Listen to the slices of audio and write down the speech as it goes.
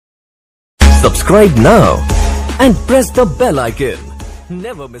Subscribe now and press the bell icon.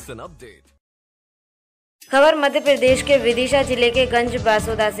 Never miss an update. खबर मध्य प्रदेश के विदिशा जिले के गंज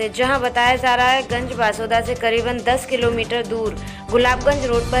बासोदा से, जहां बताया जा रहा है गंज बासोदा से करीबन 10 किलोमीटर दूर गुलाबगंज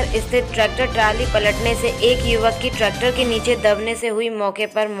रोड पर स्थित ट्रैक्टर ट्राली पलटने से एक युवक की ट्रैक्टर के नीचे दबने से हुई मौके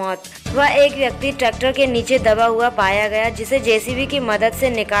पर मौत। वह एक व्यक्ति ट्रैक्टर के नीचे दबा हुआ पाया गया, जिसे जेसीबी की मदद से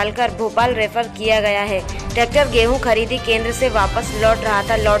निकालकर भोपाल रेफर किया गया है। ट्रैक्टर गेहूं खरीदी केंद्र से वापस लौट रहा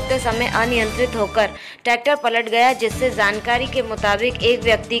था। लौटते समय अनियंत्रित होकर ट्रैक्टर पलट गया, जिससे जानकारी के मुताबिक एक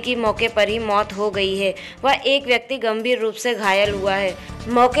व्यक्ति की मौके पर ही मौत हो गई है। वह एक व्यक्ति गंभीर रूप से घायल हुआ है।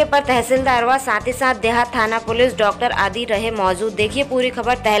 मौके पर तहसीलदार व साथ ही साथ देहात थाना पुलिस, डॉक्टर आदि रहे मौजूद। देखिए पूरी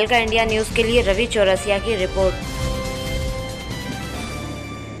खबर तहलका इंडिया न्यूज के लिए रवि चौरसिया की रिपोर्ट।